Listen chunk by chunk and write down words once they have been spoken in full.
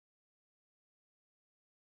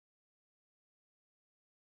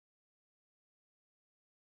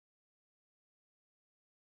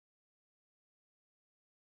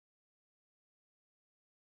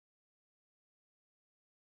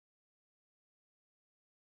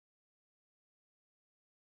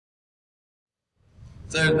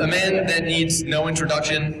So a man that needs no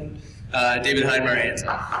introduction, David Heinemeier Hansson.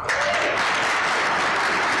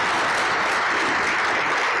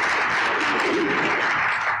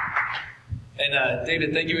 And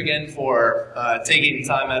David, thank you again for taking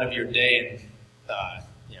time out of your day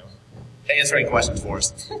and answering questions for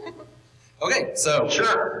us. Okay, so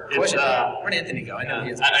sure. Question. Where'd Anthony go? I know he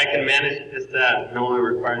is. I can manage this. No one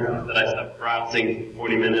requires that I stop browsing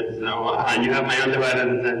 40 minutes. No, you have my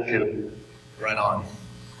undivided attention. Right on.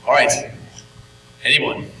 All right.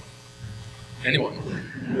 Anyone? Anyone?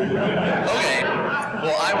 Okay.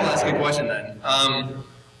 Well, I will ask a question then.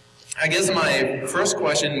 I guess my first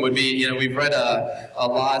question would be, we've read a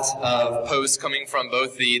lot of posts coming from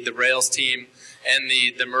both the Rails team and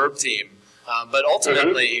the MERB team. But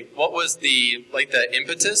ultimately, what was the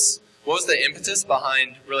impetus? What was the impetus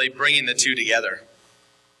behind really bringing the two together?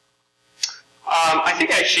 I think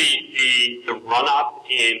actually the run-up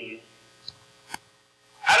in,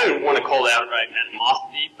 I don't want to call it outright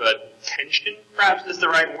animosity, but tension perhaps is the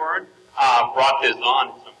right word, brought this on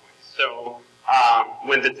in some ways. So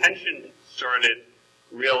when the tension started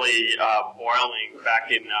really boiling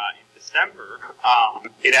back in December,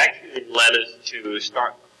 it actually led us to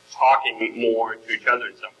start talking more to each other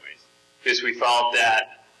in some ways, because we felt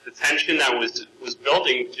that the tension that was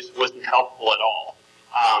building just wasn't helpful at all.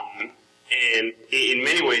 And in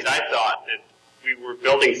many ways, I thought that we were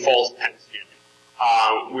building false tension.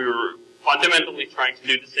 We were fundamentally trying to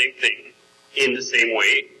do the same thing in the same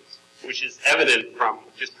way, which is evident from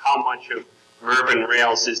just how much of MERB and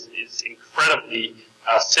Rails is incredibly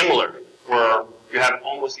similar, where you have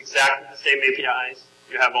almost exactly the same APIs,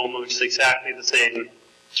 you have almost exactly the same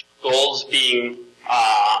goals being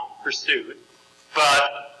pursued,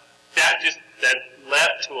 but that led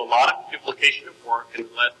to a lot of duplication of work and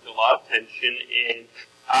led to a lot of tension, and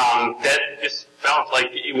that just felt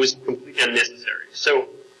like it was completely unnecessary. So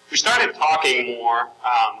we started talking more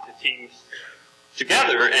to teams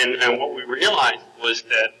together, and what we realized was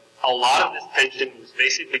that a lot of this tension was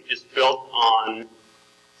basically just built on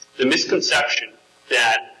the misconception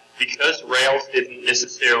that because Rails didn't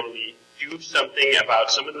necessarily do something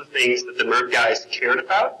about some of the things that the MERB guys cared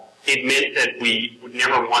about, it meant that we would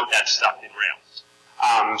never want that stuff in Rails.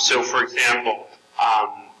 So, for example,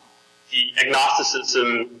 the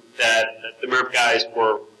agnosticism that the MERB guys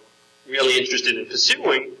were really interested in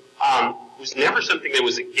pursuing was never something that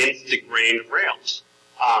was against the grain of Rails.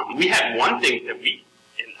 We had one thing that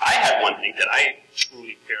I had one thing that I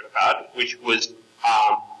truly cared about, which was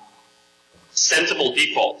sensible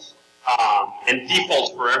defaults. And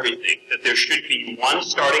defaults for everything, that there should be one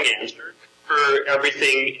starting answer for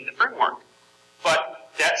everything in the framework.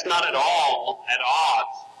 But that's not at all at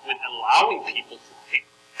odds with allowing people to pick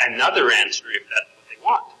another answer if that's what they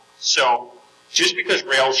want. So just because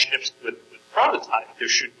Rails ships with prototype, there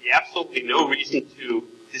should be absolutely no reason to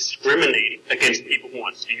discriminate against people who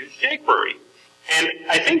want to use jQuery. And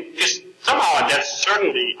I think just somehow that's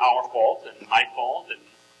certainly our fault and my fault and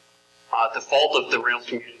the fault of the Rails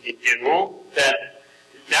community in general, that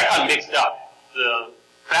got mixed up. The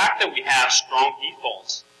fact that we have strong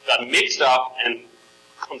defaults got mixed up and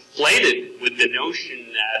conflated with the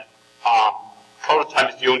notion that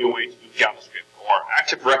prototype is the only way to do JavaScript, or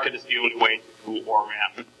active record is the only way to do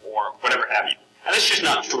ORM, or whatever have you. And that's just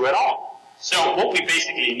not true at all. So what we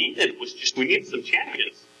basically needed was we needed some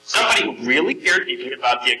champions. Somebody who really cared deeply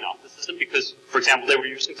about the agnosticism because, for example, they were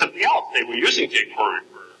using something else. They were using jQuery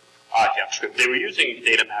for JavaScript. They were using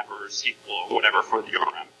data map or SQL or whatever for the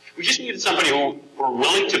ORM. We just needed somebody who were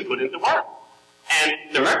willing to put in the work. And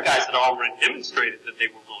the MERB guys had already demonstrated that they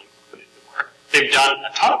were willing to put in the work. They've done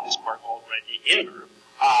a ton of this work already in MERB.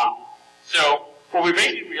 So what we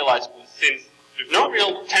basically realized was, since there's no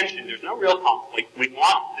real tension, there's no real conflict, we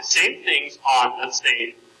want the same things on, let's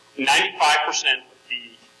say, 95%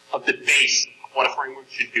 of the base of what a framework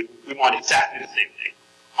should do. We want exactly the same thing.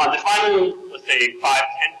 On the final, let's say,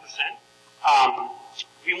 5–10%,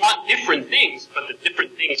 we want different things, but the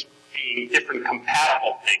different things being different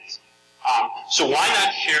compatible things. So why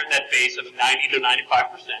not share that base of 90 to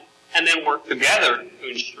 95% and then work together to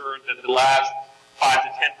ensure that the last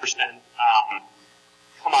 5–10%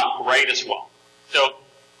 come out great as well. So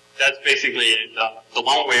that's basically the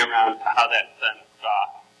long way around how that then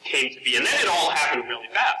came to be. And then it all happened really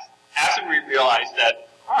fast. After we realized that,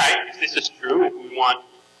 all right, if this is true, if we want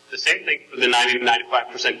the same thing for the 90 to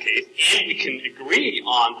 95% case, and we can agree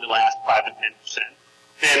on the last 5–10%,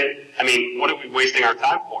 then, I mean, what are we wasting our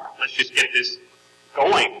time for? Let's just get this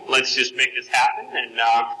going. Let's just make this happen,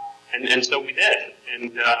 and so we did.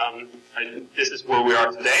 And this is where we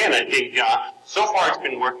are today, and I think so far it's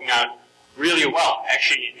been working out really well.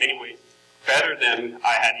 Actually, in many ways, better than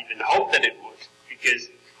I had even hoped that it would. Because,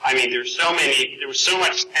 I mean, there was so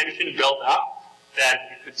much tension built up that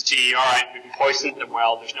you could see, all right, we've poisoned them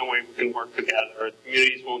well, there's no way we can work together, or the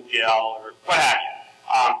communities won't gel, or what have you.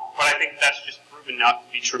 But I think that's just proven not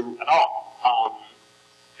to be true at all.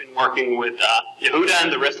 Been working with Yehuda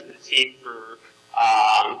and the rest of the team for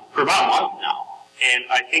about a month now. And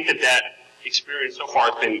I think that experience so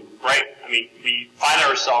far has been great. I mean, we find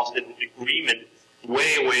ourselves in agreement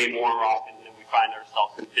way, way more often than we find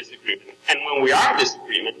ourselves in disagreement. And when we are in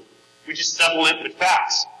disagreement, we just settle it with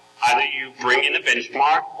facts. Either you bring in a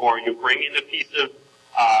benchmark or you bring in a piece of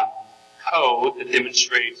code that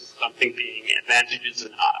demonstrates something being advantages or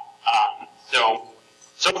not.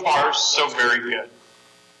 So far, so very good.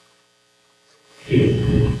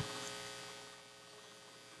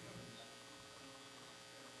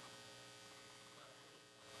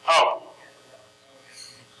 Oh.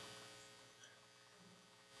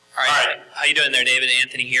 All right. How you doing there, David?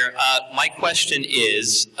 Anthony here. My question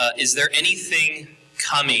is there anything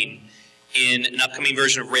coming in an upcoming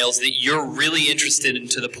version of Rails that you're really interested in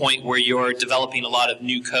to the point where you're developing a lot of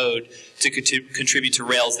new code to contribute to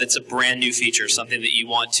Rails that's a brand new feature, something that you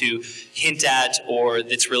want to hint at or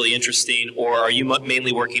that's really interesting, or are you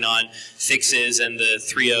mainly working on fixes and the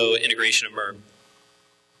 3.0 integration of MERB?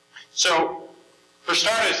 So, for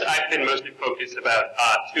starters, I've been mostly focused about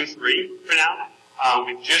 2.3 for now.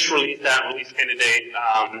 We've just released that release candidate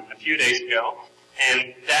a few days ago,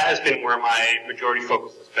 and that has been where my majority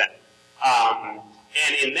focus has been.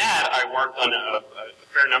 And in that, I worked on a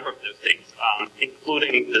fair number of those things,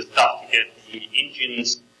 including the stuff to get the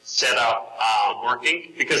engines set up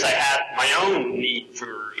working, because I had my own need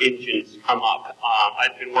for engines come up.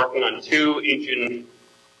 I've been working on 2 engine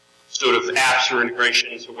sort of apps or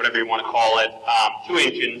integrations or whatever you want to call it, 2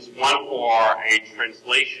 engines, one for a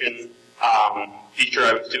translation feature.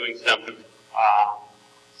 I was doing some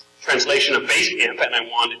translation of Basecamp, and I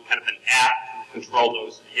wanted kind of an app to control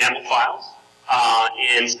those YAML files.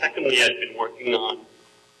 And secondly, I've been working on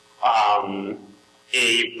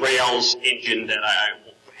a Rails engine that I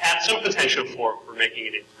had some potential for making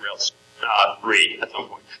it into Rails 3 at some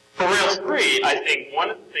point. For Rails 3, I think one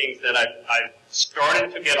of the things that I've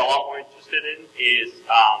started to get a lot more interested in is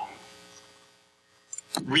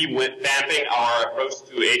revamping our approach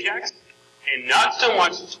to Ajax, and not so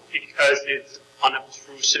much because it's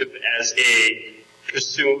unobtrusive as a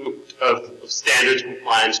pursuit of standards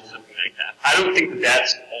compliance or something like that. I don't think that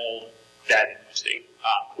that's all that interesting.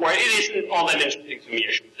 Or it isn't all that interesting to me,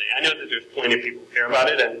 I should say. I know that there's plenty of people who care about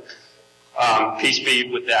it, and peace be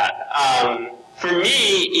with that. For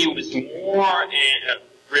me, it was more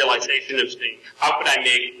a realization of saying, how could I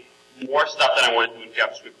make more stuff that I want to do in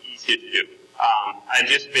JavaScript easier to do? I've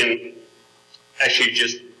just been, actually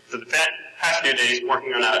just for the past few days,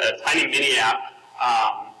 working on a tiny mini app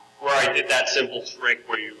where I did that simple trick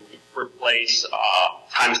where you replace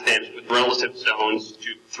timestamps with relative zones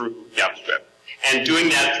through JavaScript, and doing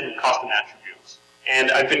that through custom attributes. And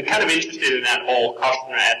I've been kind of interested in that whole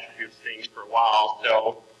custom attributes thing for a while,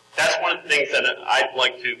 so that's one of the things that I'd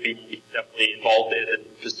like to be definitely involved in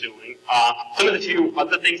and pursuing. Some of the few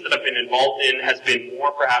other things that I've been involved in has been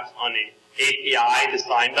more perhaps on an API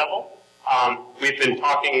design level. We've been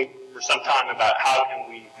talking for some time about how can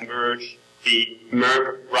we merge the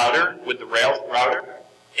MERB router with the Rails router.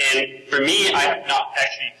 And for me, I have not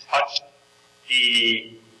actually touched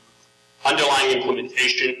the underlying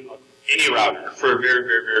implementation of any router for a very,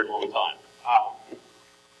 very, very long time.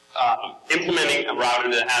 Implementing a router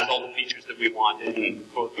that has all the features that we want in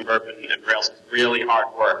both MERB and Rails is really hard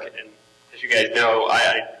work. And as you guys know,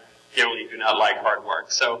 I generally do not like hard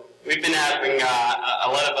work. So we've been having a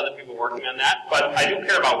lot of other people working on that. But I do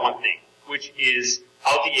care about one thing, which is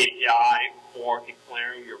how the API for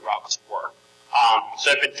declaring your routes work.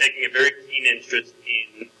 So I've been taking a very keen interest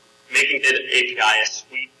in making the API as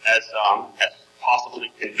sweet as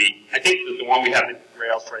possibly can be. I think that the one we have in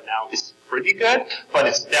Rails right now is pretty good, but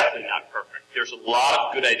it's definitely not perfect. There's a lot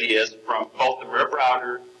of good ideas from both the MERB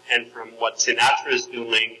router and from what Sinatra is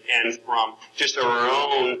doing and from just our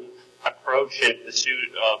own approach and pursuit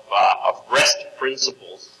of REST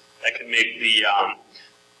principles that can make the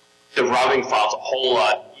routing files a whole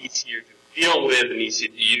lot easier to deal with and easier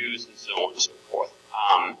to use and so on and so forth.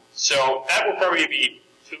 So that will probably be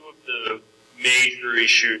 2 of the major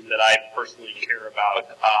issues that I personally care about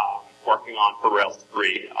working on for Rails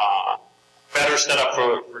 3. Better setup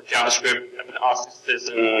for JavaScript,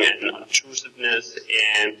 agnosticism and intrusiveness,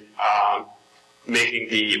 and making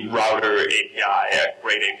the router API a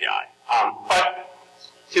great API. But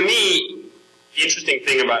to me, the interesting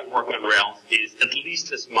thing about working on Rails is at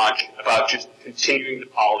least as much about just continuing to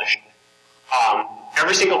polish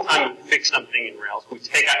Every single time we fix something in Rails, we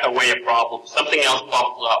take away a problem, something else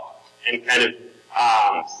pops up and kind of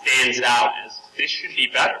stands out as this should be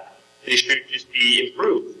better. This should just be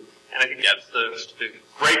improved. And I think that's the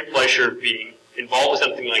great pleasure of being involved with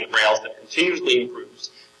something like Rails that continuously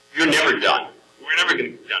improves. You're never done. We're never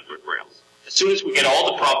going to be done with Rails. As soon as we get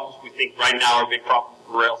all the problems we think right now are big problems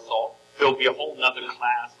for Rails solved, there'll be a whole other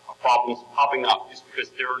class of problems popping up just because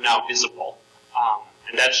they're now visible.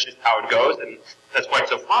 And that's just how it goes, and that's why it's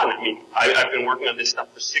so fun. I mean, I've been working on this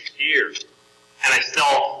stuff for 6 years, and I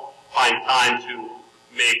still find time to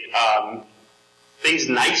make things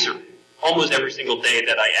nicer almost every single day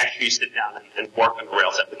that I actually sit down and work on a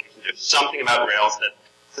Rails application. There's something about Rails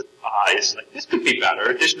that is like, this could be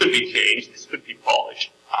better, this could be changed, this could be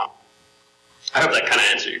polished. I hope that kind of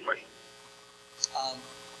answered your question.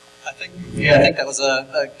 I think that was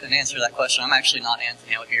an answer to that question. I'm actually not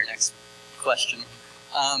Anthony. I would be your next question.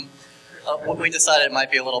 We decided it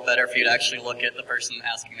might be a little better for you to actually look at the person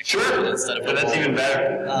asking the question instead of that's even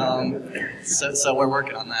better. So we're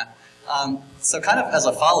working on that. So kind of as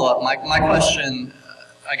a follow-up, my question,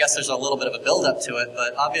 I guess there's a little bit of a build-up to it,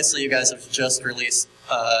 but obviously you guys have just released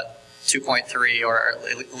 2.3, or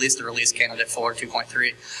at least the release candidate for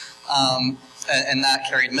 2.3, and that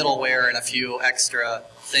carried middleware and a few extra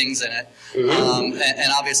things in it.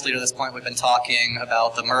 And obviously to this point we've been talking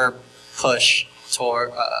about the MERB push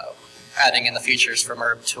toward adding in the features for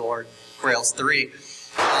MERB toward Rails 3.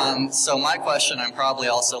 So my question, and probably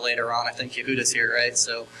also later on, I think Yehuda's here, right?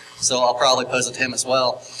 So I'll probably pose it to him as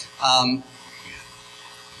well.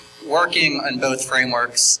 Working on both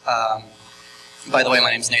frameworks, by the way, my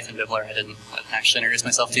name's Nathan Bibler. I didn't actually introduce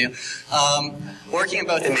myself to you. Working in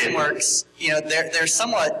both frameworks, they're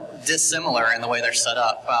somewhat dissimilar in the way they're set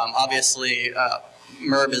up. Obviously,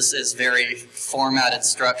 MERB is very formatted,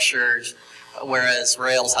 structured, whereas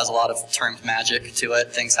Rails has a lot of termed magic to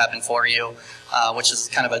it. Things happen for you, which is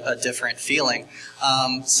kind of a different feeling.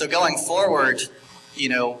 So going forward,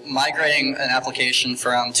 migrating an application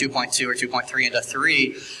from 2.2 or 2.3 into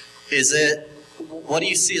 3, what do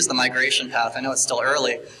you see as the migration path? I know it's still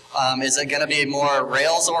early. Is it going to be more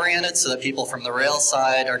Rails oriented so that people from the Rails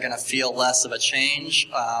side are going to feel less of a change?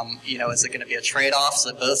 Is it going to be a trade-off so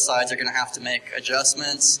that both sides are going to have to make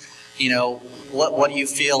adjustments? What do you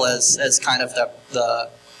feel as kind of the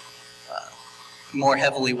more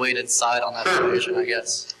heavily weighted side on that equation, I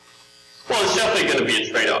guess? Well, it's definitely going to be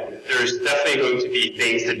a trade-off. There's definitely going to be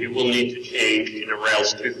things that you will need to change in a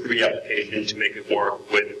Rails 2.3 application to make it work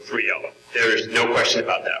with 3.0. There's no question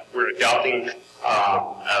about that. We're adopting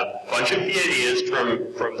a bunch of the ideas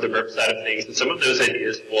from the MERB side of things, and some of those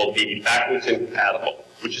ideas will be backwards incompatible,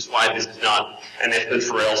 which is why this is not an effort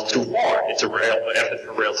for Rails 2.4. It's an effort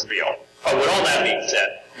for Rails 3.0. But with all that being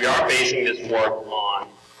said, we are basing this work on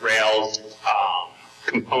Rails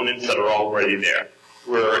components that are already there.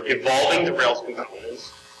 We're evolving the Rails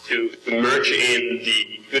components to merge in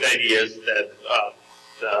the good ideas that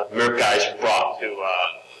the MERB guys brought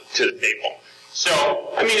to the table. So,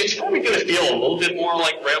 I mean, it's probably going to feel a little bit more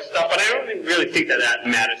like Rails stuff, but I don't really think that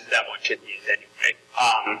matters that much in the end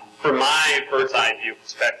anyway. From my bird's eye view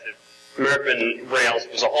perspective, MERB and Rails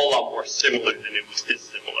was a whole lot more similar than it was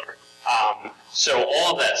dissimilar. So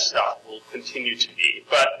all of that stuff will continue to be.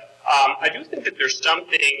 But I do think that there's some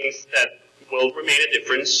things that will remain a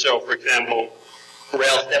difference. So, for example,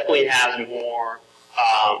 Rails definitely has more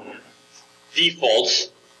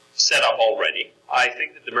defaults set up already. I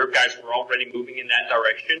think that the MERB guys were already moving in that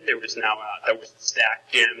direction. There was the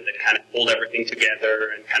stack gem that kind of pulled everything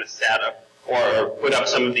together and kind of set up or put up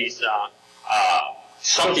some of these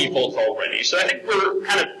some defaults already. So I think they were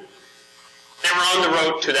on the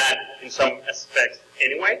road to that in some aspects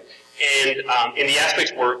anyway. And in the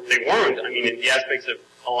aspects where they weren't, I mean, in the aspects of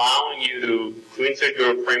allowing you to insert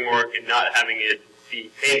your framework and not having it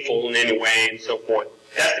be painful in any way and so forth,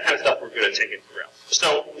 that's the kind of stuff we're going to take into Rails.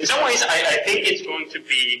 So in some ways, I think it's going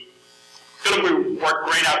to work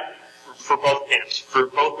great out for both camps, for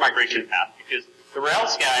both migration paths, because the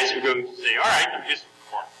Rails guys are going to say, all right,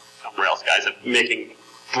 some Rails guys are making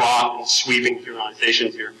broad and sweeping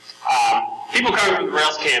generalizations here. People coming from the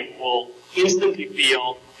Rails camp will instantly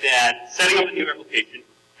feel that setting up a new application,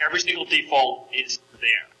 every single default is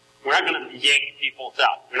there. We're not going to yank defaults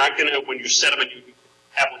out. We're not going to, when you set up a new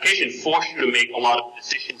application, force you to make a lot of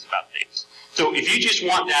decisions about things. So if you just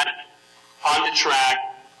want that on the track,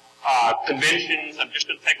 conventions, I'm just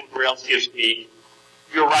going to take what Rails gives me,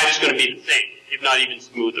 your ride is going to be the same, if not even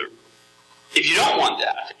smoother. If you don't want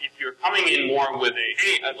that, if you're coming in more with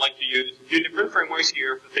hey, I'd like to use a few different frameworks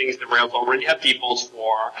here for things that Rails already have defaults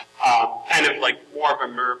for, kind of like more of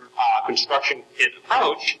a MERB construction kit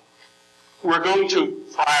approach, we're going to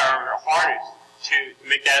try our hardest to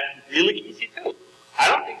make that really easy too.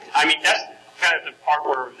 I mean, that's kind of the part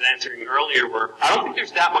where I was answering earlier, where I don't think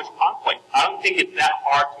there's that much conflict. I don't think it's that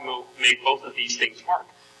hard to make both of these things work.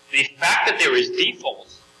 The fact that there is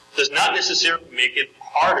defaults does not necessarily make it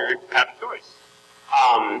harder to have a choice.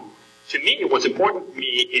 To me, what's important to me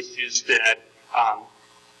is just that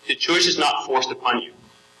the choice is not forced upon you.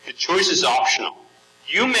 The choice is optional.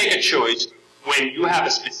 You make a choice when you have a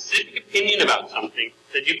specific opinion about something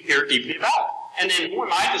that you care deeply about. And then who am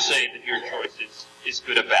I to say that your choice is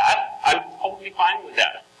good or bad? I'm totally fine with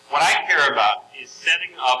that. What I care about is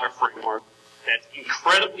setting up a framework that's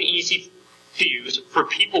incredibly easy to use for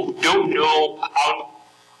people who don't know how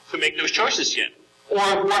to make those choices yet, or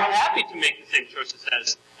who are happy to make the same choices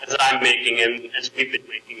as I'm making and as we've been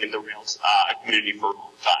making in the Rails community for a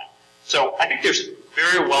long time. So I think there's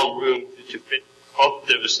very well room to fit both of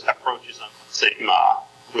those approaches on the same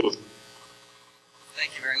roof.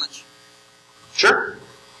 Thank you very much. Sure.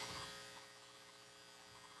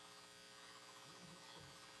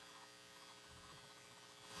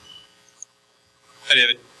 Hi,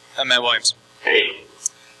 David. I'm Matt Williams. Hey.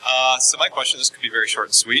 So my question, this could be very short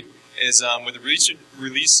and sweet, is with the recent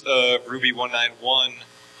release of Ruby 191,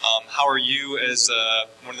 how are you, as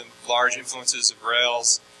one of the large influences of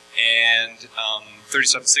Rails and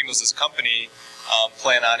 37 Signals as a company,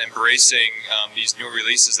 plan on embracing these new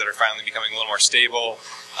releases that are finally becoming a little more stable,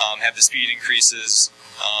 have the speed increases?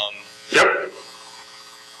 Yep.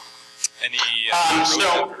 Any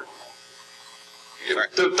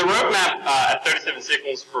the roadmap at 37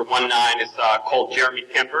 Signals for 1.9 is called Jeremy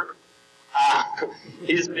Kemper.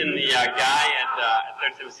 He's been the guy at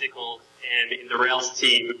 37 Signals and in the Rails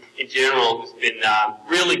team in general who's been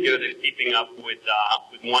really good at keeping up with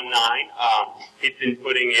 1.9. He's been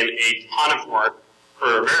putting in a ton of work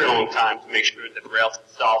for a very long time to make sure that Rails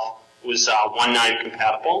itself was 1.9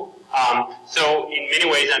 compatible. So in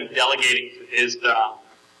many ways I'm delegating to his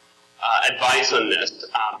advice on this,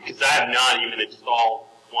 because I have not even installed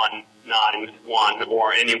 1.9.1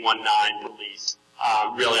 or any 1.9 release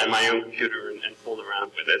really on my own computer and fooled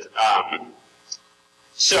around with it.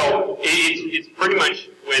 So it's pretty much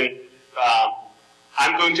when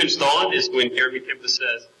I'm going to install it is when Jeremy Kemper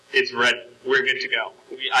says it's ready, we're good to go.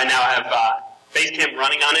 I now have Basecamp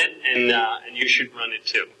running on it, and you should run it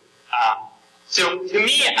too. So to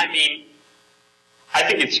me, I mean, I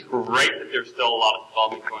think it's great that there's still a lot of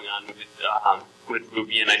development going on with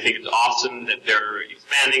Ruby, and I think it's awesome that they're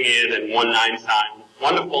expanding it, and 1.9 sounds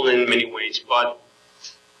wonderful in many ways, but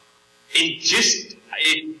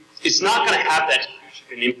it's not going to have that huge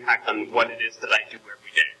of an impact on what it is that I do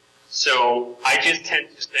every day. So I just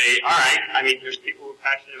tend to say, all right, I mean, there's people who are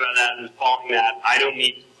passionate about that and following that. I don't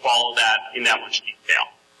need to follow that in that much detail.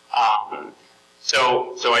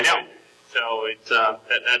 So I don't. So it's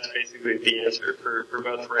that's basically the answer for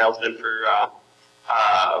both Rails and for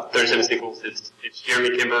 37 Signals. It's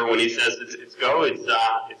Jeremy Kimber when he says it's go. It's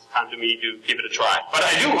time for me to give it a try. But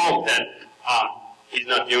I do hope that he's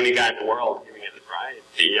not the only guy in the world giving it a try.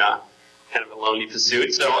 It'd be kind of a lonely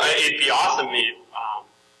pursuit. So it'd be awesome if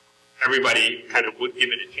everybody kind of would give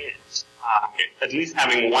it a chance. At least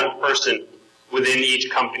having one person within each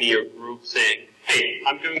company or group saying, hey,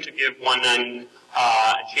 I'm going to give 1.9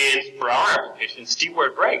 a chance for our application, see where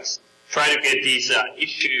it breaks. Try to get these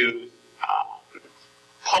issues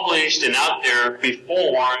published and out there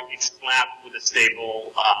before it's slapped with a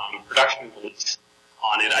stable production release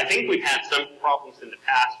on it. I think we've had some problems in the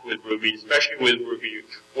past with Ruby, especially with Ruby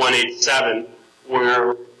 1.8.7,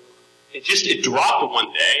 where it dropped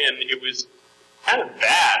one day and it was kind of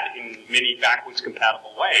bad in many backwards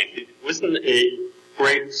compatible ways. It wasn't a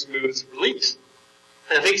great, smooth release.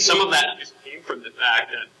 And I think some of that just came from the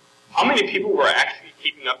fact that how many people were actually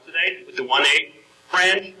keeping up to date with the 1.8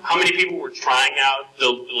 branch? How many people were trying out the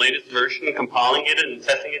latest version, compiling it and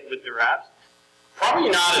testing it with their apps? Probably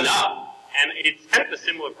not enough. And it's kind of a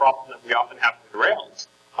similar problem that we often have with Rails.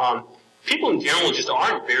 People in general just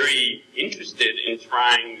aren't very interested in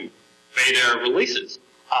trying beta releases.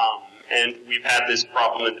 And we've had this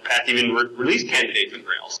problem in the past, even release candidates in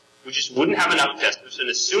Rails. We just wouldn't have enough testers, and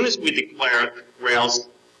as soon as we declare Rails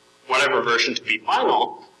whatever version to be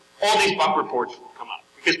final, all these bug reports would come up,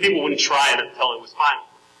 because people wouldn't try it until it was final.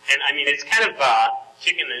 And I mean, it's kind of a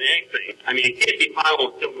chicken and egg thing. I mean, it can't be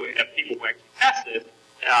final until we have people who actually test it.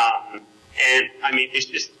 And I mean,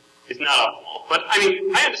 it's not optimal. But I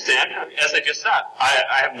mean, I understand, as I just said,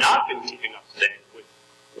 I have not been keeping up to date with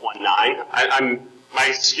 1.9. My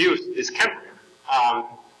excuse is Kemper.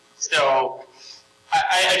 So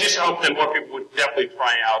I just hope that more people would definitely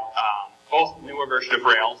try out both newer versions of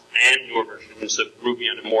Rails and newer versions of Ruby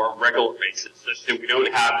on a more regular basis, such that we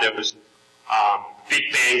don't have those big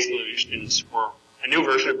bang solutions where a new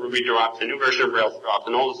version of Ruby drops, a new version of Rails drops,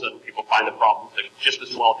 and all of a sudden people find the problems that just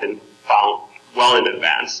as well been found well in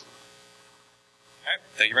advance. All right,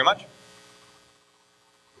 thank you very much.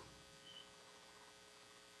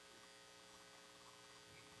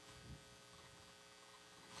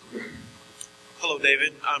 Hello,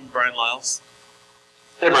 David. I'm Brian Lyles.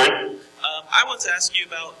 Hey, Brian. I want to ask you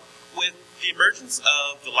about, with the emergence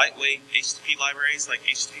of the lightweight HTTP libraries like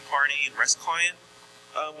HTTP Party and REST Client,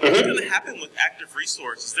 what's going to happen with Active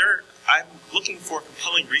Resource? I'm looking for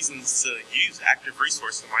compelling reasons to use Active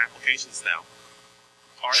Resource in my applications now.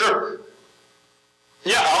 Sure.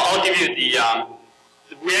 Yeah, I'll give you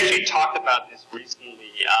we actually talked about this recently.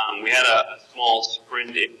 We had a small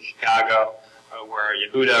sprint in Chicago where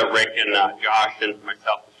Yehuda, Rick, and Josh and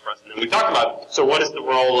myself was present. And we talked about, so what is the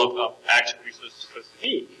role of Active Resource supposed to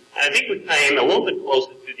be? And I think we came a little bit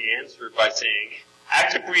closer to the answer by saying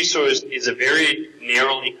Active Resource is a very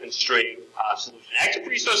narrowly constrained solution. Active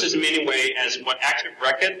Resource is in many ways as what Active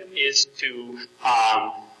Record is to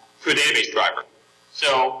a database driver.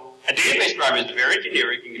 So a database driver is very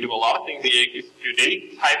generic. You can do a lot of things that you can execute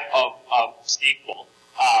any type of SQL.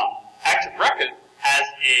 Active Record has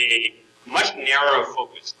a much narrower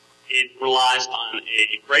focus. It relies on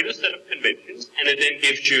a greater set of conventions, and it then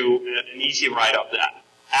gives you an easy write of that.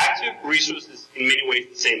 Active Resource is in many ways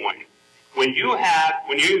the same way. When you're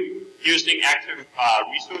using Active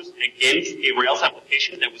Resource against a Rails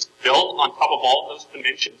application that was built on top of all of those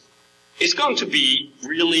conventions, it's going to be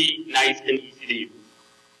really nice and easy to use.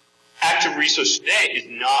 Active Resource today is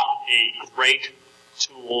not a great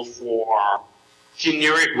tool for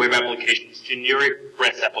generic web applications, generic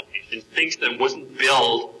REST applications, things that wasn't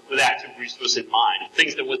built with Active Resource in mind,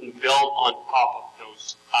 things that wasn't built on top of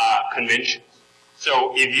those conventions.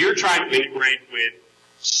 So if you're trying to integrate with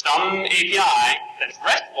some API that's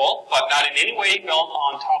RESTful, but not in any way built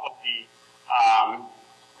on top of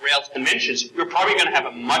the Rails conventions, you're probably going to have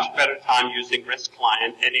a much better time using REST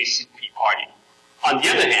Client and HTTP Party. On the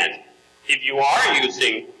other hand, if you are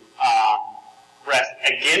using REST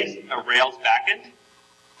against a Rails backend,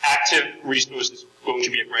 Active Resource is going to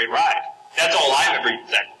be a great ride. That's all I've ever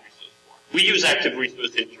used Active Resource for. We use Active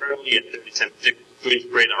Resource internally at 3076 to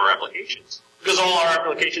integrate our applications, because all our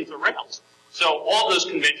applications are Rails. So all those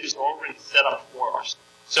conventions are already set up for us.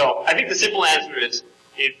 So I think the simple answer is,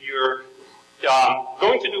 if you're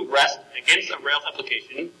going to do REST against a Rails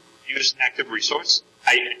application, use Active Resource.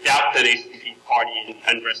 I doubt that HTTP Party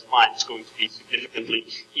and REST Client is going to be significantly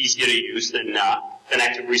easier to use than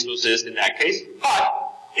Active Resource is in that case. But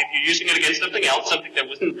if you're using it against something else, something that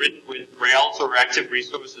wasn't written with Rails or Active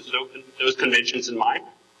Resources, those conventions in mind,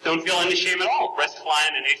 don't feel any shame at all. REST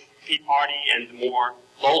Client and HTTP Party and the more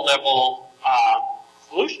low-level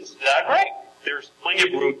solutions to that are great. There's plenty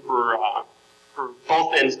of room for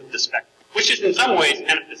both ends of the spectrum, which is in some ways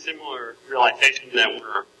kind of the similar realization that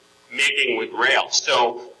we're making with Rails.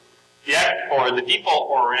 So the default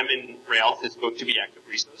ORM in Rails is going to be Active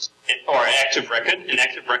Resource or Active Record, and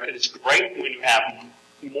Active Record is great when you have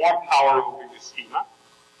more power over your schema.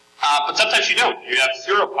 But sometimes you don't. You have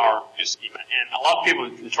zero power over your schema, and a lot of people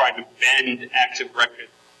have been trying to bend Active Record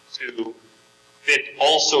to fit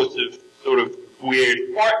all sorts of sort of weird,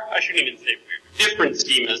 or I shouldn't even say weird, different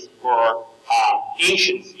schemas or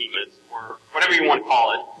ancient schemas or whatever you want to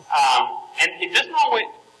call it. And it doesn't always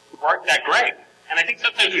work that great. And I think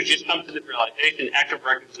sometimes we just come to the realization Active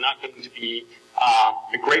Record is not going to be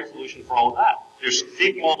a great solution for all of that. There's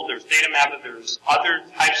SQL, there's Data Mapper, there's other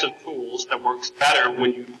types of tools that works better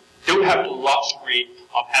when you don't have the luxury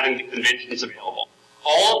of having the conventions available.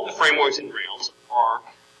 All of the frameworks in Rails are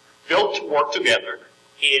built to work together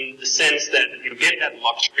in the sense that you get that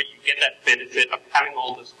luxury, you get that benefit of having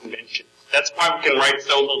all those conventions. That's why we can write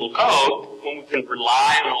so little code when we can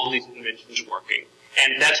rely on all these conventions working.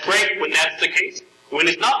 And that's great when that's the case. When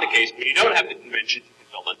it's not the case, when you don't have the conventions you can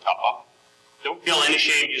build on top of, don't feel any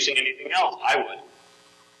shame using anything else. I would.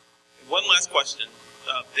 One last question.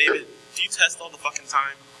 David, do you test all the fucking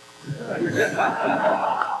time?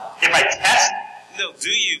 If I test? No,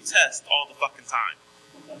 do you test all the fucking time?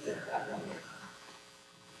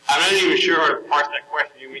 I'm not even sure how to parse that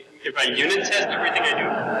question. You mean if I unit test everything I do?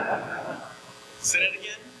 Say that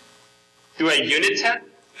again? Do I unit test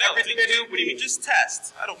everything I do? What do you mean? Just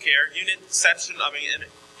test. I don't care. Unit, exception,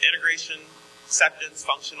 integration, acceptance,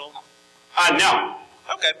 functional. No.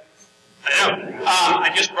 Okay. I know.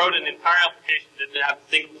 I just wrote an entire application that didn't have a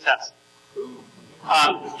single test.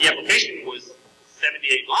 The application was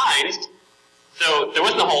 78 lines, so there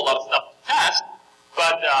wasn't a whole lot of stuff to test,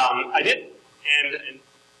 But I did, and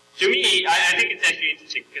to me, I think it's actually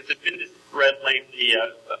interesting because there's been this thread lately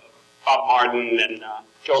Bob Martin and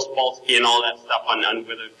Joe Spolsky and all that stuff on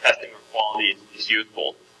whether testing or quality is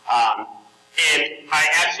useful. And I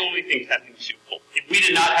absolutely think testing is useful. If we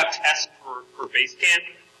did not have tests for Basecamp,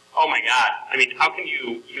 oh my God. I mean, how can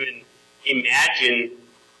you even imagine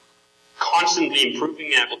constantly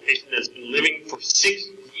improving an application that's been living for 6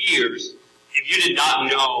 years if you did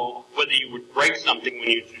not know whether you would break something when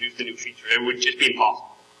you introduced a new feature? It would just be impossible.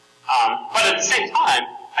 But at the same time,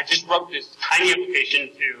 I just wrote this tiny application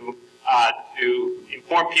to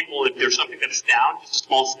inform people if there's something that is down, just a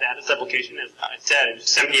small status application, as I said,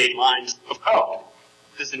 it's 78 lines of code.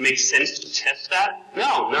 Does it make sense to test that?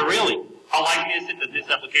 No, not really. How likely is it that this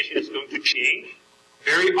application is going to change?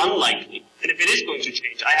 Very unlikely. And if it is going to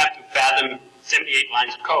change, I have to fathom 78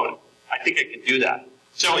 lines of code. I think I can do that.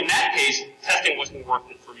 So in that case, testing wasn't worth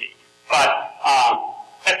it for me. But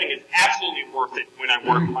testing is absolutely worth it when I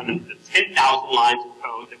work on the 10,000 lines of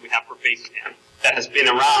code that we have for Basecamp that has been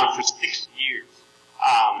around for 6 years.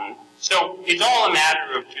 So it's all a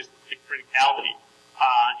matter of just the criticality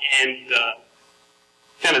and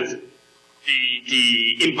kind of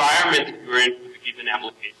the environment that you're in with a given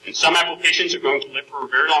application. Some applications are going to live for a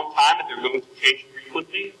very long time, and they're going to change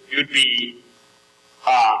frequently. You'd be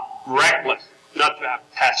reckless not to have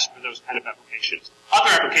tests for those kind of applications. Other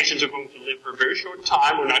applications are going to live for a very short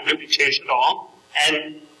time, or not going to be changed at all,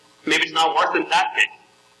 and maybe it's not worth it in that case.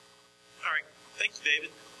 All right. Thanks, David.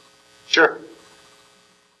 Sure.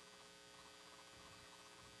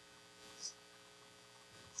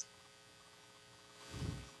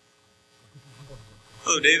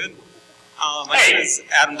 Hello, David. My name is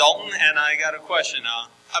Adam Dalton, and I got a question.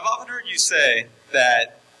 I've often heard you say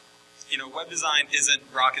that, web design isn't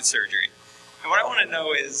rocket surgery. And what I want to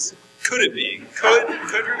know is, could it be? Could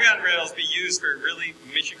Ruby on Rails be used for really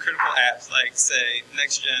mission-critical apps like, say,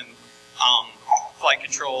 next-gen flight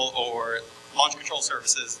control or launch control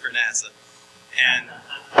services for NASA?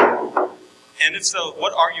 And if so,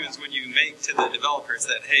 what arguments would you make to the developers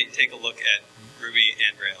that, hey, take a look at Ruby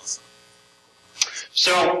and Rails?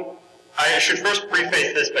 So I should first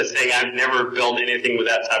preface this by saying I've never built anything with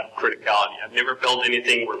that type of criticality. I've never built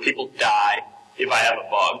anything where people die if I have a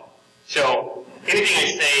bug. So anything I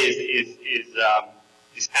say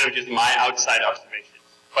is kind of just my outside observations.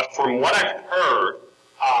 But from what I've heard,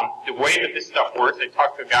 the way that this stuff works, I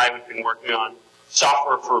talked to a guy who's been working on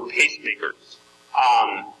software for pacemakers.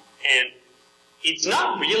 And it's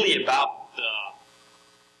not really about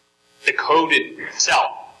the code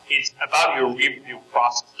itself. It's about your review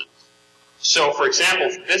processes. So, for example,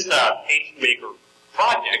 for this pacemaker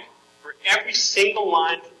project, for every single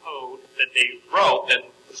line of code that they wrote that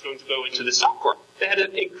was going to go into the software, they had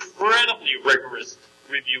an incredibly rigorous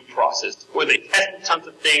review process where they tested tons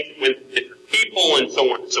of things with different people and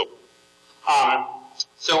so on and so forth.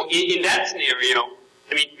 So in that scenario,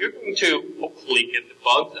 I mean, you're going to hopefully get the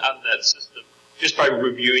bugs out of that system just by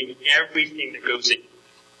reviewing everything that goes in.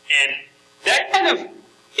 And that kind of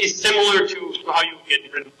is similar to how you would get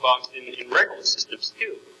rid of bugs in regular systems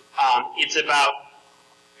too. It's about,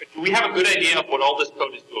 do we have a good idea of what all this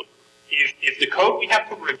code is doing? If the code we have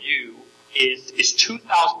to review is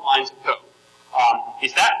 2,000 lines of code,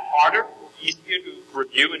 is that harder or easier to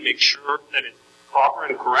review and make sure that it's proper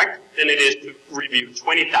and correct than it is to review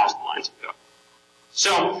 20,000 lines of code?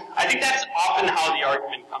 So I think that's often how the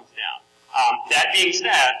argument comes down. That being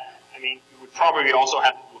said, I mean, you would probably also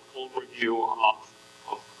have to do a full review of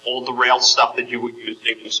all the Rails stuff that you were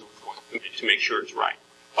using and so forth to make sure it's right.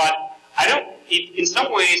 But I don't, in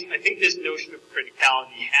some ways, I think this notion of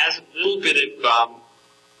criticality has a little bit of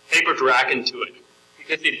paper dragon to it.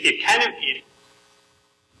 Because it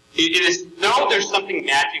is, no, there's something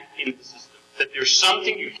magic in the system. That there's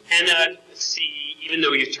something you cannot see even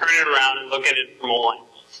though you turn it around and look at it from all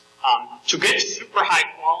angles. To get super high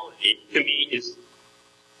quality, to me, is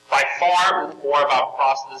by far more about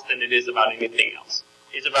process than it is about anything else.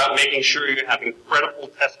 It's about making sure you have incredible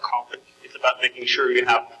test coverage. It's about making sure you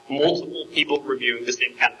have multiple people reviewing the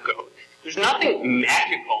same kind of code. There's nothing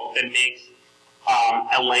magical that makes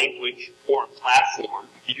a language or a platform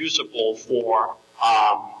usable for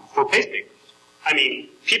pacemakers. I mean,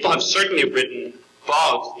 people have certainly written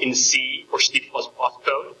bugs in C or C++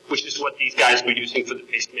 code, which is what these guys were using for the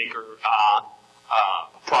pacemaker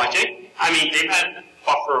project. I mean, they've had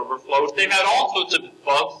buffer overflows. They've had all sorts of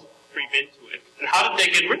bugs creep into it. And how did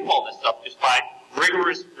they get rid of all this stuff? Just by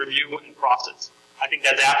rigorous review and process. I think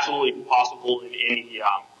that's absolutely possible in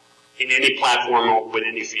any platform or with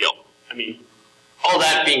any field. I mean, all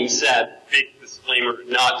that being said, big disclaimer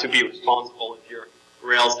not to be responsible if your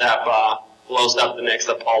Rails app blows up the next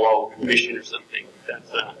Apollo mission or something.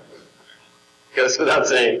 That's goes without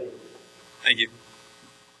saying. Thank you.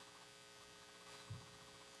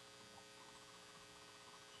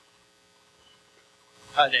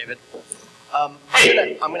 Hi, David.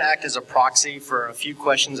 Hey. I'm going to act as a proxy for a few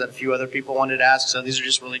questions that a few other people wanted to ask, so these are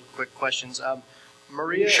just really quick questions.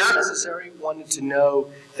 Maria, if necessary, wanted to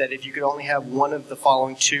know that if you could only have one of the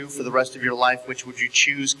following two for the rest of your life, which would you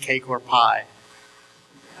choose, cake or pie?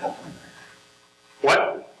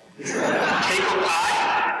 What? Cake or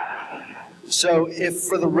pie? So if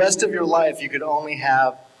for the rest of your life you could only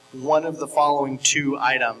have one of the following two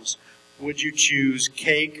items, would you choose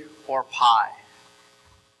cake or pie?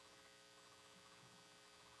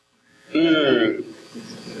 Banana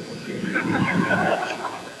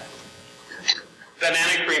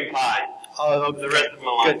cream pie. Oh, the rest of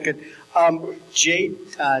my life. Good. Jade,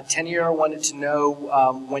 10-year, wanted to know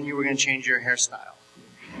when you were going to change your hairstyle.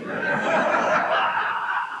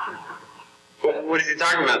 What is he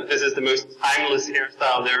talking about? This is the most timeless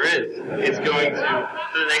hairstyle there is. It's going to,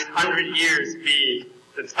 for the next 100 years, be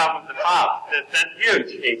the top of the pop. You don't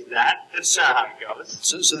change that. That's not how it goes.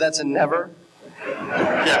 So that's a never?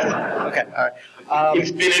 Yes. Okay, all right.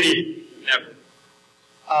 Infinity, never.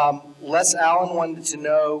 Les Allen wanted to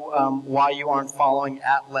know why you aren't following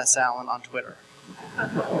 @Les Allen on Twitter.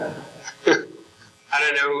 I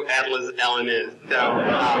don't know who Atlas Allen is, so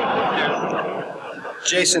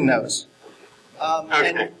Jason knows.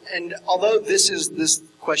 Okay. And although this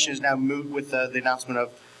question is now moot with the announcement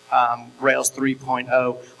of Rails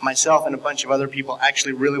 3.0, myself and a bunch of other people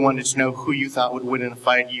actually really wanted to know who you thought would win in a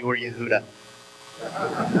fight, you or Yehuda.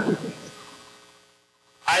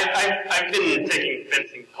 I've been taking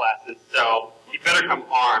fencing classes, so you better come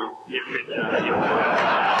armed.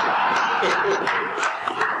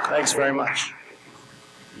 Thanks very much.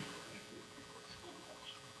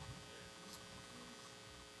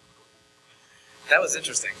 That was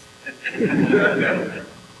interesting.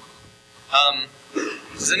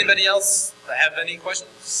 Does anybody else have any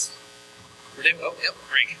questions? For Dave? Oh, yep,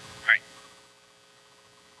 Greg. All right.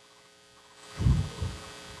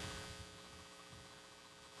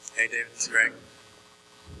 Hey, David, this is Greg.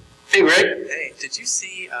 Hey, Greg. Hey, did you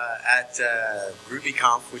see at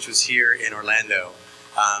RubyConf, which was here in Orlando,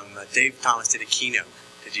 Dave Thomas did a keynote.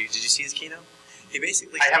 Did you see his keynote? He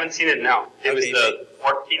basically... I haven't seen it, no. It was the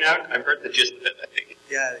fourth keynote. I've heard the gist of it, I think.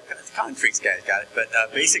 Yeah, the Common Freaks guy got it. But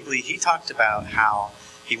basically, he talked about how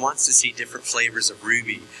he wants to see different flavors of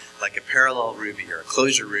Ruby, like a parallel Ruby or a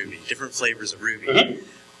closure Ruby, different flavors of Ruby.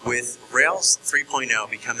 Mm-hmm. With Rails 3.0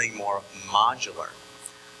 becoming more modular,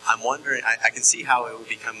 I'm wondering, I can see how it would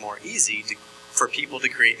become more easy for people to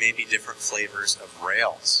create maybe different flavors of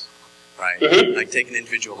Rails, right? Mm-hmm. Like take an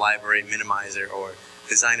individual library, minimize it, or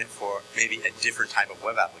design it for maybe a different type of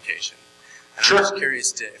web application. And I'm just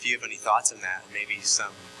curious if you have any thoughts on that, and maybe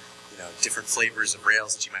some different flavors of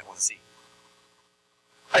Rails that you might want to see.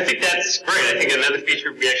 I think that's great. I think another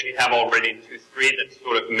feature we actually have already in 2.3 that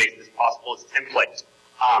sort of makes this possible is templates.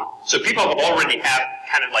 So people already have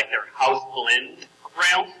kind of like their house blend of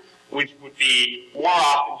Rails, which would be more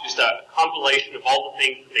often just a compilation of all the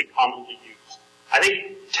things that they commonly use. I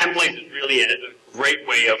think templates is really a great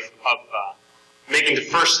way of making the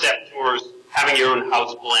first step towards having your own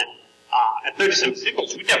house blend. At 37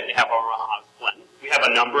 Signals, we definitely have our own house blend. We have a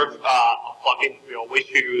number of plugins we always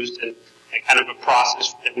use and kind of a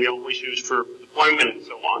process that we always use for deployment and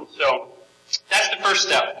so on. So that's the first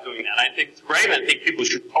step of doing that. I think it's great, and I think people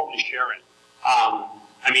should totally share it.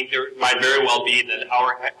 I mean, there might very well be that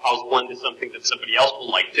our house blend is something that somebody else will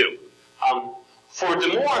like too. For the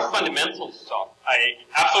more fundamental stuff, I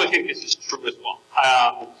absolutely think this is true as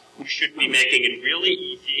well. We should be making it really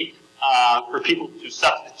easy for people to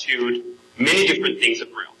substitute many different things of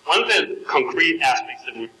Rails. One of the concrete aspects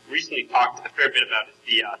that we've recently talked a fair bit about is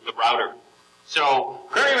the router. So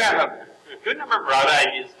currently we have a good number of router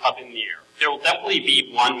ideas up in the air. There will definitely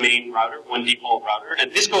be one main router, one default router,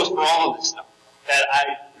 and this goes for all of this stuff.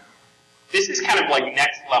 This is kind of like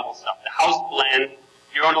next level stuff. The house blend,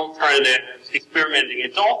 your own alternatives, experimenting.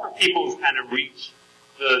 It's all for people who kind of reach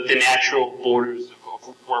the natural borders of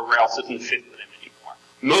where Rails doesn't fit for them anymore.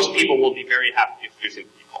 Most people will be very happy with using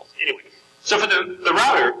defaults. Anyway, so for the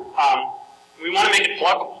router, we want to make it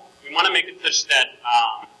pluggable. We want to make it such that,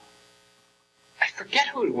 I forget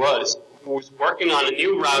who it was who was working on a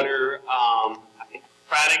new router. I think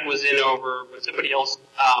Pratik was in over, but somebody else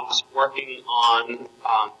was working on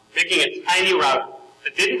making a tiny router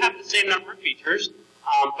that didn't have the same number of features,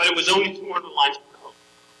 but it was only 200 lines of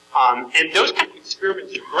code. And those kind of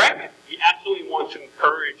experiments are great. We absolutely want to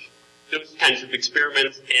encourage those kinds of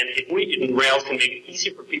experiments, and if we in Rails can make it easy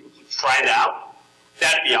for people to try it out,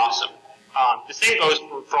 that'd be awesome. The same goes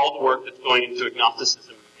for all the work that's going into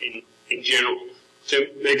agnosticism in general, to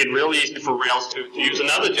make it really easy for Rails to use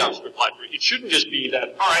another JavaScript library. It shouldn't just be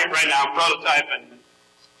that, all right, right now, prototype and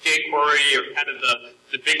jQuery are kind of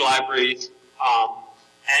the big libraries,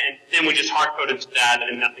 and then we just hard-code into that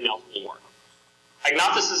and nothing else will work.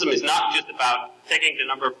 Agnosticism is not just about taking the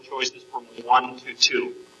number of choices from 1 to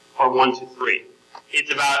 2 or 1 to 3.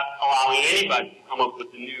 It's about allowing anybody to come up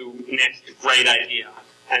with the new next great idea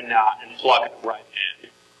and plug it right in.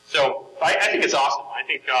 So I think it's awesome. I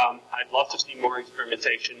think I'd love to see more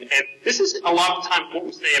experimentation. And this is a lot of times what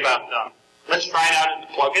we say about let's try it out in the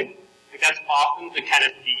plugin. I think that's often the kind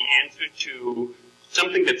of the answer to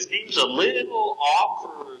something that seems a little off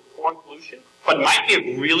for inclusion, but might be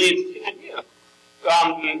a really interesting idea.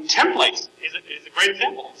 Templates is a great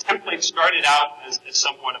example. Templates started out as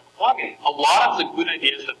somewhat of a plugin. A lot of the good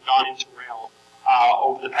ideas that have gone into Rails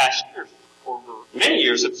over the past years, over many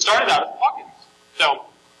years, have started out as plugins. So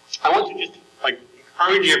I want to just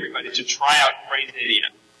encourage everybody to try out Phrase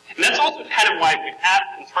Idiot. And that's also kind of why we've had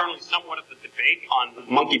internally somewhat of a debate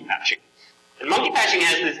on monkey patching. And monkey patching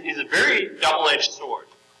is a very double-edged sword.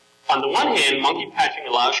 On the one hand, monkey patching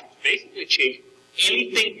allows you to basically change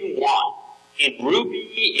anything you want in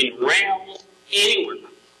Ruby, in Rails, anywhere.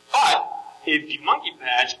 But if you monkey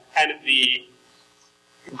patch, kind of the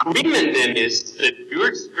agreement then is that you're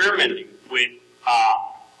experimenting with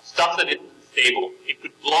stuff that isn't stable. It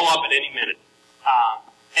could blow up at any minute.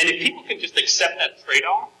 And if people can just accept that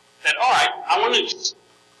trade-off, that, all right, I want to just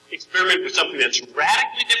experiment with something that's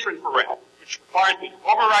radically different for Rails, which requires me to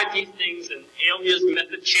override these things and alias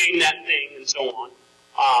method chain that thing and so on.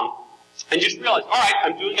 And just realize, all right,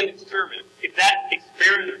 I'm doing an experiment. If that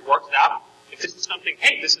experiment works out, if this is something,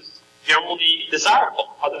 hey, this is generally desirable,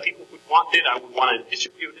 other people would want it, I would want to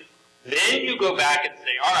distribute it, then you go back and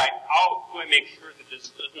say, all right, how do I make sure that this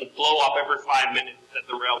doesn't blow up every 5 minutes that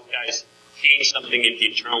the Rails guys change something in the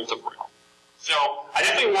internals of Rails? So I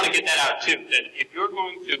definitely want to get that out too, that if you're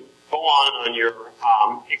going to go on your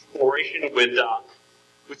exploration with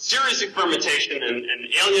serious experimentation and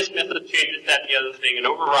alias method of changes, that and the other thing, and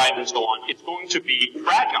override and so on, it's going to be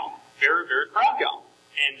fragile, very, very fragile.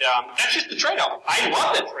 And that's just the trade-off. I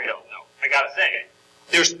love that trade-off, though, I gotta say.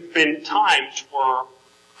 There's been times where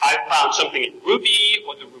I've found something in Ruby,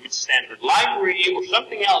 or the Ruby standard library, or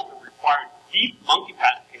something else that required deep monkey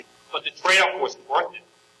patching, but the trade-off was worth it.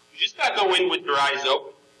 You just gotta go in with your eyes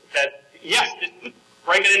open. That, yes, this could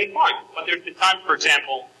break at any point, but there's been times, for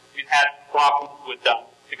example, we've had problems with the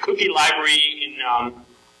cookie library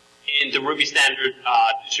in the Ruby standard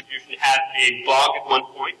distribution had a bug at one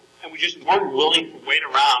point, and we just weren't willing to wait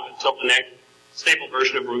around until the next stable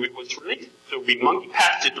version of Ruby was released. So we monkey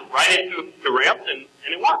patched it right into the Rails, and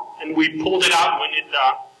it worked. And we pulled it out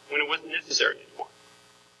when it wasn't necessary anymore.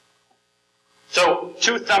 So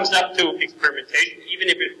 2 thumbs up to experimentation, even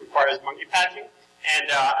if it requires monkey patching, and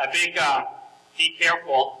a big be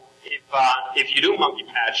careful if you do monkey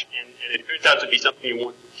patch and it turns out to be something you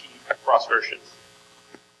want to keep across versions.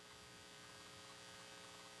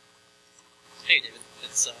 Hey David,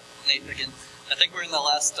 it's Nate again. I think we're in the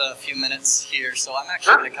last few minutes here, so I'm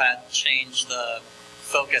actually going to kind of change the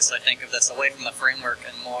focus, I think, of this away from the framework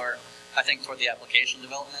and more, I think, toward the application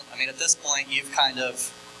development. I mean, at this point, you've kind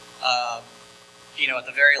of, at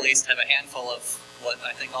the very least, have a handful of what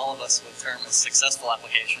I think all of us would term as successful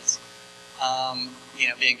applications.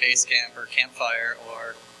 Being Basecamp or Campfire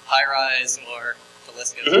or Highrise or the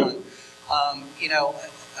list goes on.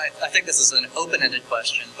 I think this is an open-ended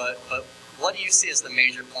question, but what do you see as the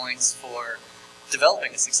major points for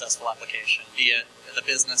developing a successful application, be it the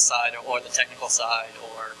business side or the technical side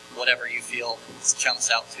or whatever you feel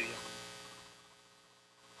jumps out to you?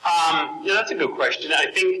 That's a good question.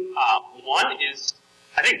 I think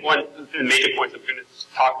one of the major points I'm going to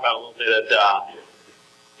talk about a little bit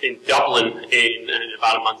in Dublin in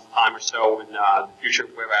about a month's time or so when the future of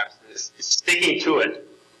web apps is sticking to it.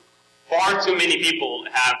 Far too many people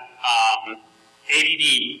have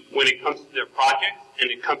ADD when it comes to their projects and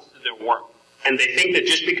it comes to their work. And they think that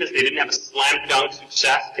just because they didn't have a slam dunk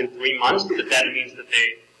success in 3 months, that means that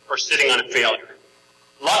they are sitting on a failure.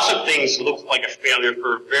 Lots of things look like a failure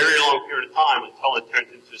for a very long period of time until it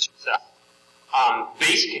turns into a success.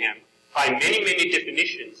 Basecamp, by many, many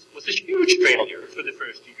definitions, was a huge failure for the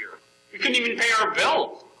first year. We couldn't even pay our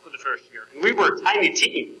bills for the first year, and we were a tiny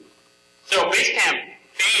team. So Basecamp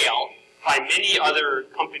failed by many other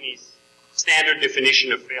companies' standard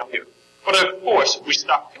definition of failure. But of course, we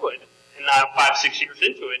stuck to it, and now 5-6 years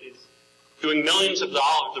into it, it's doing millions of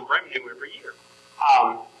dollars of revenue every year.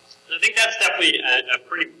 So I think that's definitely a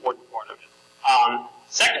pretty important part of it.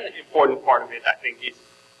 Second important part of it, I think, is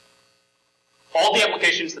all the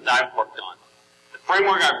applications that I've worked on, the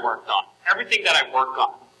framework I've worked on, everything that I work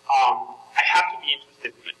on, I have to be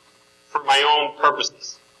interested in it for my own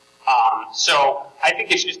purposes. So I think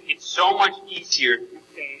it's so much easier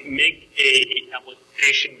to make a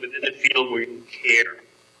application within the field where you care.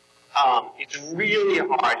 It's really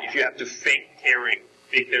hard if you have to fake caring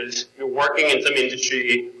because you're working in some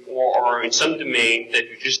industry or in some domain that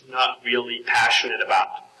you're just not really passionate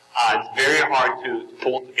about. It's very hard to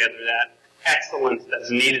pull together that excellence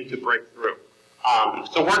that's needed to break through.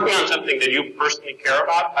 So working on something that you personally care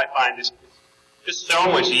about, I find is just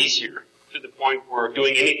so much easier to the point where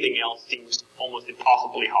doing anything else seems almost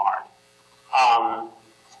impossibly hard.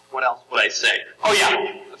 What else would I say? Oh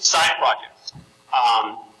yeah, side projects.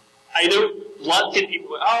 I know lots of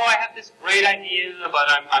people, I have this great idea, but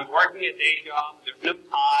I'm working a day job, there's no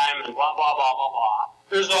time, and blah, blah, blah, blah, blah.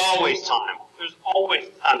 There's always time. There's always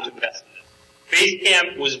time to invest in it.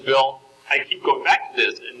 Basecamp was built, I keep going back to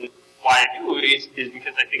this, and why I do is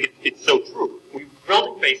because I think it's so true. We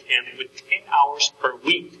built Basecamp with 10 hours per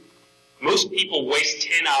week. Most people waste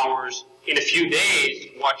 10 hours in a few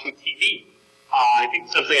days watching TV. I think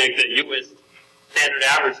something like the U.S. standard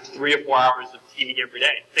average is 3 or 4 hours of TV every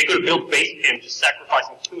day. They could have built Basecamp just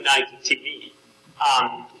sacrificing 2 nights of TV.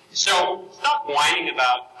 So stop whining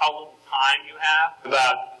about how little time you have,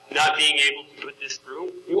 about not being able to put this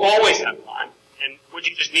through. You always have time. And what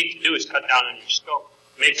you just need to do is cut down on your scope.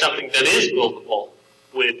 Make something that is buildable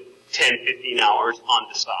with 10, 15 hours on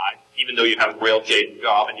the side, even though you have a real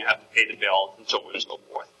job and you have to pay the bills and so on and so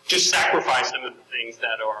forth. Just sacrifice some of the things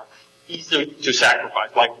that are easy to sacrifice,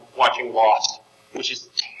 like watching Lost, which is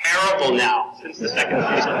terrible now since the second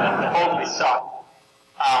season. Totally sucked.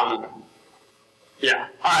 Yeah.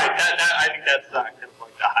 All right. I think that's kind of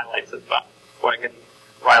like the highlights of what I can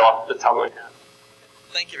write off the top of my head.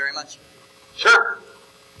 Thank you very much. Sure.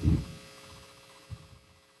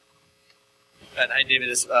 Hi, David.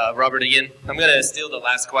 It's Robert again. I'm going to steal the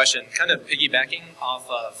last question, kind of piggybacking off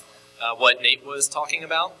of what Nate was talking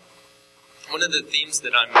about. One of the themes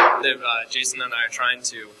that Jason and I are trying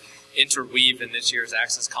to interweave in this year's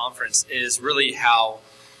Access Conference is really how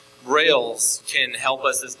Rails can help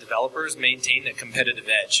us as developers maintain a competitive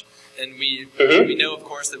edge. And we know, of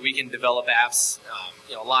course, that we can develop apps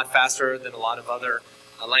a lot faster than a lot of other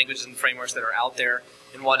languages and frameworks that are out there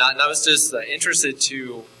and whatnot. And I was just interested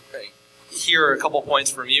to hear a couple points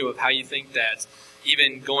from you of how you think that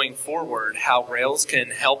even going forward, how Rails can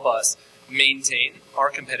help us maintain our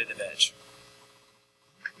competitive edge.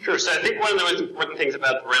 Sure. So I think one of the most important things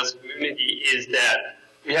about the Rails community is that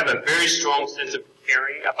we have a very strong sense of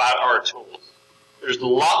caring about our tools. There's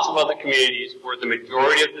lots of other communities where the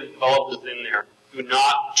majority of the developers in there do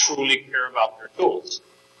not truly care about their tools.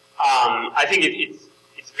 I think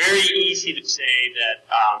it's very easy to say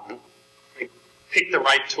that pick the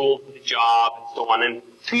right tool for the job and so on. And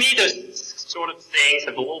to me, those sort of sayings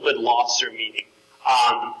have a little bit lost their meaning.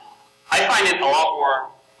 I find it a lot more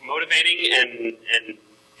motivating and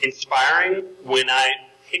inspiring when I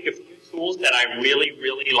pick a few tools that I really,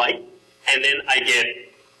 really like, and then I get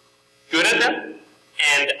good at them,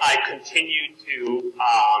 and I continue to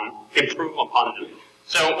improve upon them.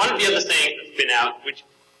 So one of the other sayings that's been out, which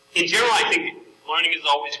in general I think learning is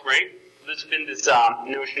always great. There's been this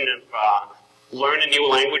notion of learn a new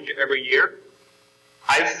language every year.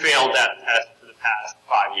 I've failed that test for the past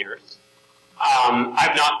 5 years.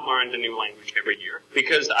 I've not learned a new language every year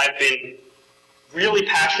because I've been really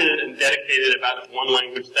passionate and dedicated about one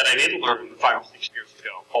language that I did learn 5 or 6 years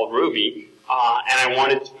ago called Ruby, and I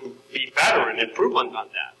wanted to be better and improve on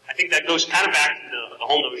that. I think that goes kind of back to the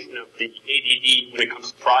whole notion of the ADD when it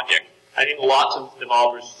comes to project. I think lots of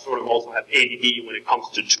developers sort of also have ADD when it comes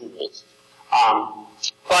to tools.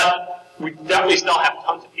 But we definitely still have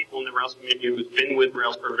tons of people in the Rails community who's been with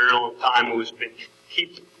Rails for a very long time, who's been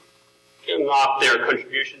keep giving off their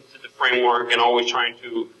contributions to the framework and always trying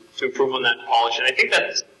to improve on that polish. And I think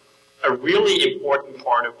that's a really important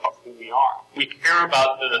part of who we are. We care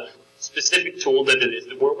about the specific tool that it is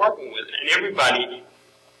that we're working with. And everybody,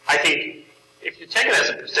 I think, if you take it as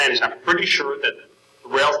a percentage, I'm pretty sure that the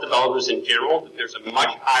Rails developers in general, that there's a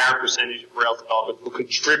much higher percentage of Rails developers who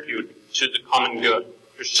contribute to the common good.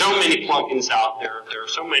 There's so many plugins out there. There are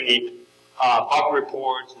so many bug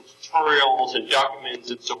reports and tutorials and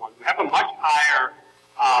documents and so on. We have a much higher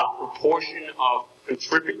proportion of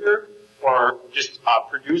contributor or just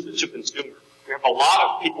producer to consumer. We have a lot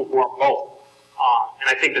of people who are both. And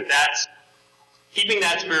I think that's keeping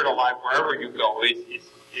that spirit alive wherever you go is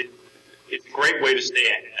a great way to stay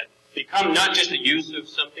ahead. become not just a user of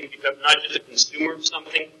something, become not just a consumer of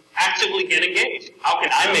something, actively get engaged. How can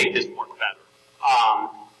I make this work better?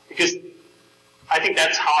 Because I think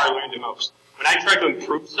that's how I learn the most. When I try to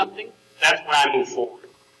improve something, that's when I move forward.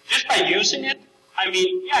 Just by using it, I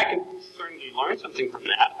mean, yeah, I can certainly learn something from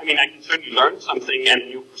that. I mean, I can certainly learn something and a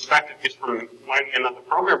new perspective just from learning another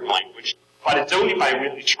programming language. But it's only by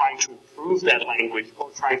really trying to improve that language or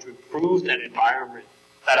trying to improve that environment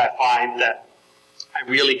that I find that I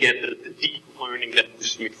really get the deep learning that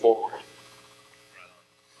moves me forward.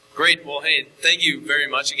 Great. Well, hey, thank you very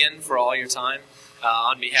much again for all your time.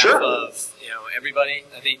 On behalf of everybody,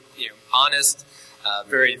 I think honest,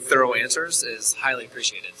 very thorough answers is highly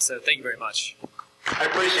appreciated. So thank you very much. I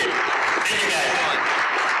appreciate it. Thank you guys.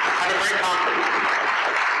 Have a great conference.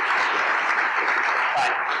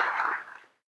 Bye.